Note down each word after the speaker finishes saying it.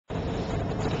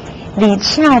The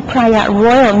Chao Phraya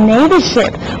Royal Navy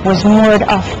ship was moored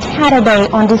off Qatar Bay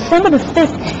on December the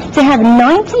 5th to have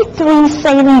 93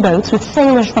 sailing boats with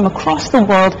sailors from across the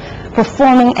world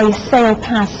performing a sail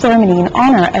pass ceremony in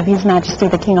honor of His Majesty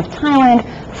the King of Thailand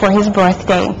for his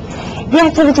birthday. The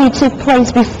activity took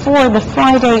place before the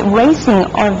Friday racing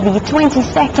of the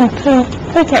 22nd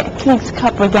Phuket Kings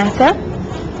Cup Regatta,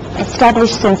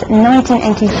 established since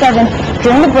 1987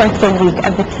 during the birthday week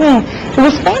of the King, who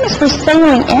was famous for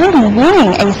sailing and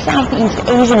winning a Southeast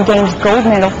Asian Games gold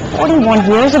medal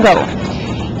 41 years ago.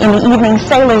 In the evening,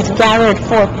 sailors gathered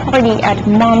for a party at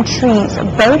Mom Tree's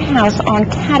boathouse on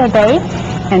Qatar Bay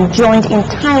and joined in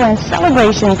Thailand's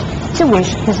celebrations to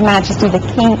wish His Majesty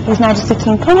King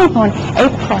Phumipon a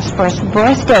prosperous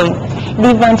birthday.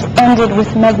 The event ended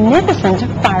with magnificent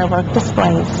firework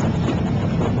displays.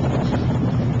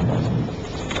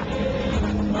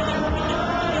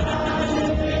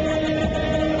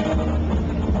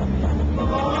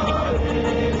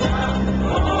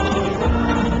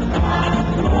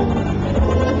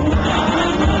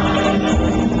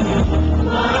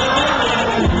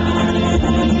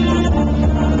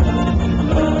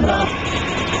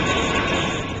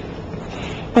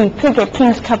 The Phuket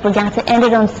Kings Cup Regatta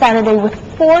ended on Saturday with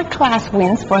 4 class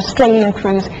wins for Australian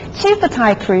crews, 2 for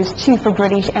Thai crews, 2 for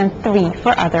British and 3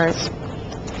 for others.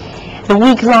 The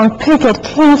week-long Phuket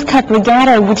Kings Cup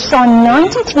Regatta, which saw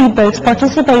 93 boats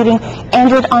participating,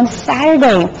 ended on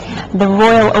Saturday. The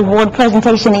Royal Award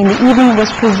presentation in the evening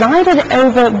was presided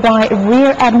over by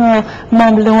Rear Admiral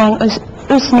Mamluang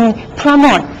Usni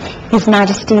Pramod, His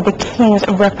Majesty the King's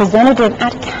representative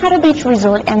at Qatar Beach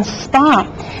Resort and Spa.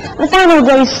 The final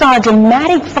day saw a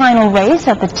dramatic final race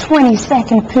at the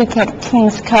 22nd Phuket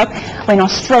Kings Cup when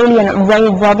Australian Ray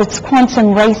Roberts'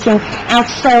 Quantam Racing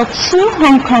outsailed 2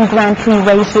 Hong Kong Grand Prix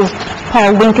races,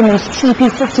 Paul Winkerman's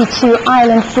TP52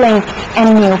 Island Fling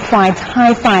and Neil Pride's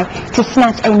Hi Fi, to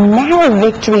snatch a narrow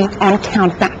victory on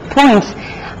countback points.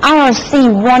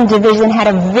 IRC 1 Division had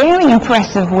a very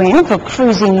impressive win for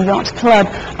Cruising Yacht Club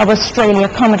of Australia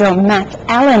Commodore Matt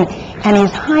Allen and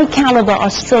his high-caliber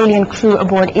Australian crew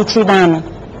aboard Ichiban.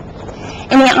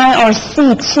 In the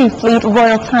IRC 2 fleet,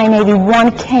 Royal Thai Navy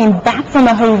 1 came back from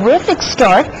a horrific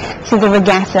start to the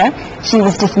regatta. She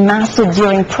was dismasted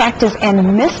during practice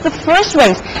and missed the first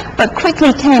race, but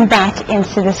quickly came back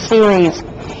into the series.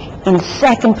 In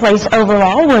second place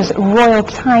overall was Royal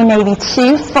Thai Navy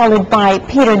 2, followed by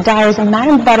Peter Dyer's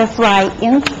Madam Butterfly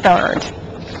in third.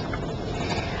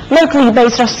 Locally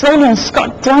based Australian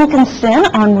Scott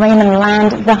Duncanson on Raymond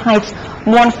Land The Heights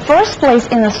won first place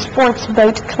in the sports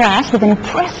boat class with an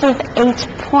impressive 8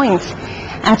 points.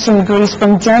 Achim Grease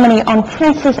from Germany on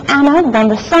Princess Anna won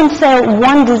the Sunsail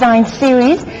 1 Design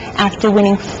Series after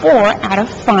winning 4 out of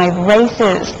 5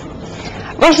 races.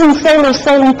 Russian sailor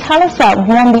sailing Talasa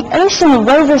won the Ocean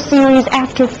Rover Series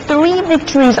after 3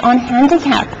 victories on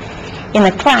handicap. In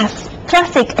the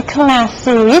Classic Class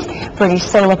Series, British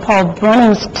sailor Paul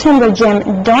Brunning's timber gem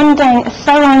Dondang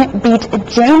Sarang beat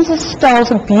James Stoll's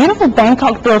beautiful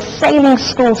Bangkok-built sailing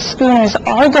school schooners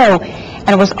Argo,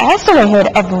 and was also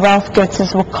ahead of Ralph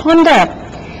Goetz's Wakanda.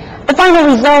 The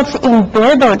final results in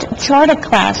bareboat charter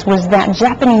class was that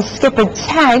Japanese skipper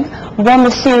Tag won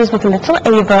the series with Little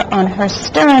Ava on her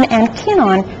stern and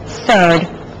Kinon third.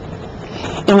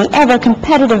 In the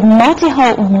ever-competitive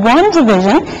multi-hull 1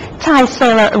 division, Thai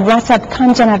sailor Rasat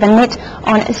Kanjanavanit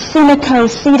on Sinico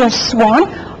Cedar Swan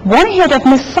won ahead of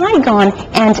Miss Saigon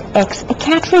and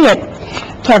ex-Catriot.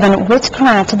 Kevin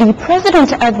Whitcraft, the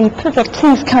president of the Phuket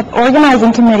Kings Cup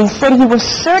Organizing Committee, said he was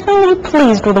certainly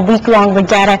pleased with the week-long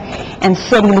regatta and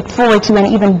said he looked forward to an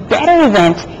even better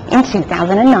event in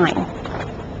 2009.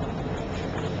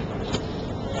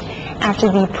 After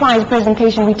the prize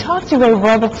presentation, we talked to Ray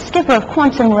Roberts, skipper of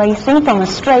Quantam Racing from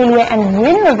Australia and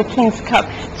winner of the Kings Cup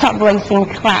Top Racing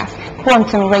class.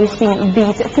 Quantam Racing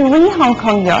beat 3 Hong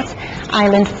Kong yachts,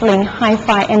 Island Fling Hi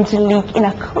Fi and Jelik, in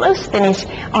a close finish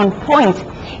on points.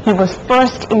 He was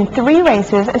first in 3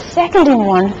 races, second in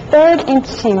 1, third in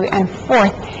 2, and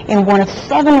fourth in 1 of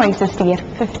 7 races to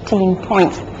get 15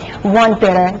 points, 1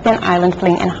 better than Island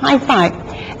Fling and Hi Fi.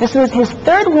 This was his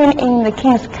 3rd win in the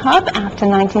Kings Cup after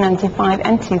 1995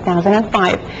 and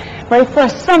 2005. Ray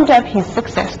first summed up his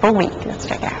successful week. Let's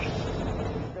check it out.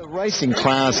 racing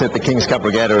class at the Kings Cup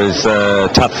Regatta is a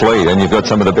tough fleet, and you've got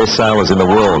some of the best sailors in the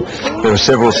world. There are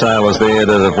several sailors there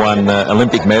that have won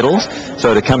Olympic medals,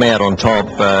 so to come out on top,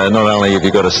 not only have you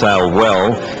got to sail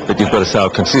well, but you've got to sail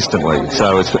consistently.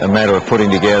 So it's a matter of putting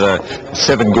together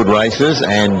 7 good races,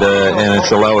 and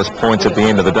it's the lowest points at the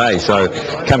end of the day. So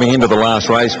coming into the last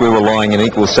race, we were lying in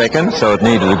equal second, so it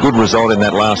needed a good result in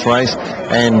that last race,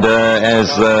 and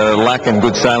as luck and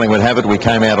good sailing would have it, we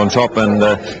came out on top and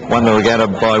won the regatta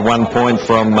by 1 point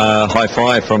from Hi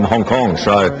Fi from Hong Kong.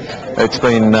 So it's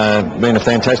been a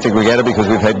fantastic regatta because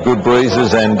we've had good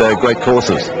breezes and great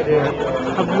courses.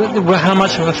 How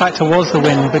much of a factor was the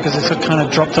wind? Because it kind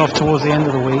of dropped off towards the end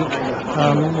of the week.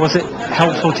 Was it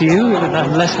helpful to you,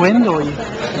 less wind? Or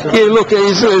Yeah, look,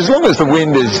 as long as the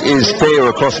wind is fair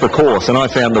across the course, and I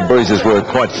found the breezes were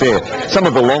quite fair. Some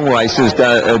of the long races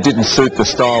didn't suit the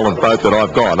style of boat that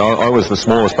I've got. I was the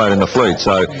smallest boat in the fleet,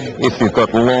 so if you've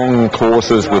got long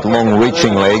courses with long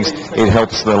reaching legs, it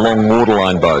helps the long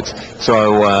waterline boats.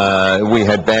 So we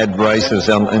had bad races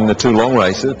in the 2 long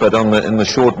races, but in the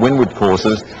short windward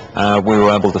courses, we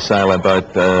were able to sail our boat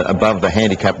above the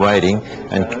handicap rating,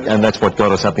 and that's what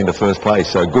got us up into first place.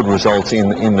 So good results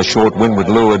in the short windward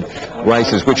lured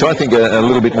races, which I think are a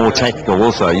little bit more tactical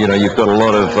also. You know, you've got a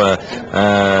lot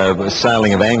of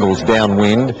sailing of angles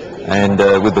downwind and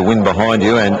with the wind behind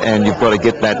you, and you've got to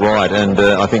get that right. And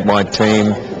I think my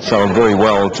team sailed very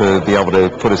well to be able to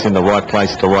put us in the right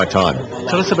place at the right time.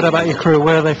 Tell us a bit about your crew.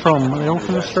 Where are they from? Are they all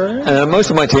from Australia?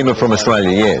 Most of my team are from Australia,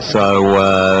 yes.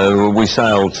 So we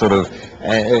sailed sort of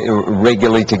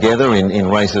regularly together in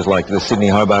races like the Sydney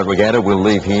Hobart Regatta. We'll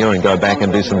leave here and go back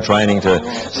and do some training to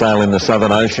sail in the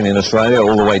Southern Ocean in Australia,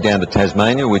 all the way down to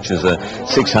Tasmania, which is a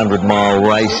 600-mile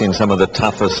race in some of the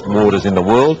toughest waters in the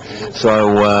world.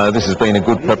 So this has been a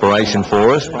good preparation for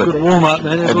us. But good warm-up.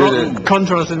 There's a lot of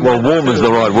contrast in well, warm is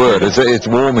the right word. It's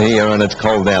warm here and it's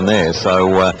cold down there.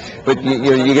 So, but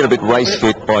you get a bit race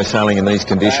fit by sailing in these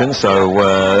conditions.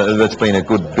 So that's been a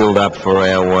good build-up for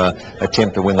our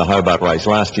attempt to win the Hobart race.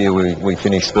 Last year we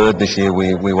finished 3rd. This year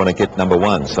we want to get number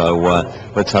 1. So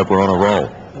let's hope we're on a roll.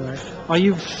 Are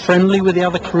you friendly with the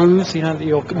other crews,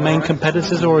 your main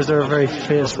competitors, or is there a very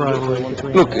fierce rivalry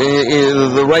between Look,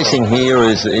 the racing here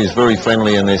is very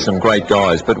friendly, and there's some great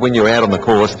guys, but when you're out on the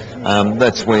course,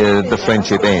 that's where the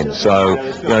friendship ends. So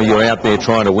you're out there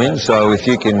trying to win, so if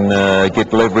you can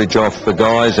get leverage off the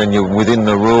guys and you're within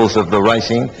the rules of the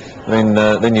racing,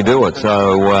 then you do it.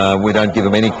 So we don't give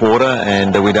them any quarter,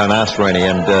 and we don't ask for any,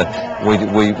 and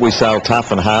we sail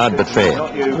tough and hard but fair.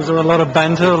 Was there a lot of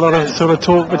banter, a lot of sort of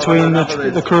talk between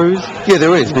the crews? Yeah,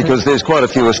 there is, because there's quite a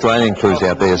few Australian crews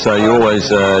out there, so you're always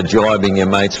jibing your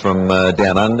mates from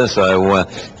down under. So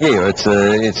yeah,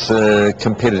 it's a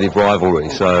competitive rivalry.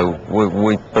 So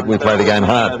but we play the game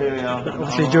hard.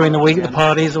 Obviously, during the week, the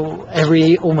parties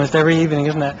almost every evening,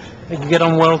 isn't it? You get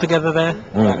on well together there.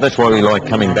 That's why we like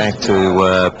coming back to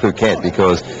Phuket,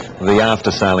 because the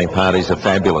after sailing parties are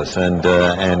fabulous, and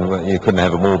you couldn't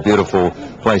have a more beautiful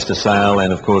place to sail.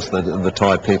 And of course the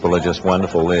Thai people are just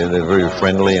wonderful. They're very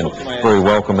friendly and very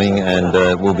welcoming, and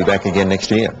we'll be back again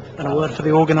next year. And a word for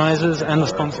the organisers and the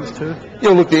sponsors too. Yeah,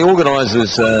 look, the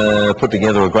organisers put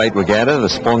together a great regatta. The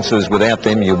sponsors, without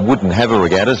them you wouldn't have a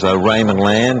regatta. So Raymond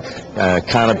Land,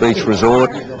 Kana Beach Resort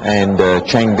and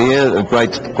Chang Beer,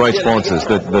 great sponsors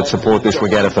that support this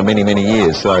regatta for many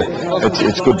years. So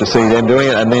it's good to see them doing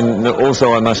it. And then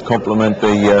also I must compliment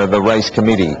the race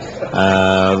committee.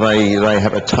 They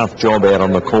have a tough job out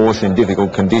on the course in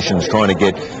difficult conditions, trying to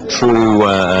get true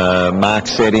mark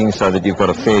settings so that you've got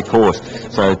a fair course.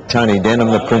 So Tony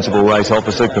Denham, the principal race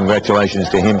officer, congratulations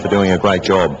to him for doing a great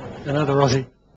job. Another Aussie.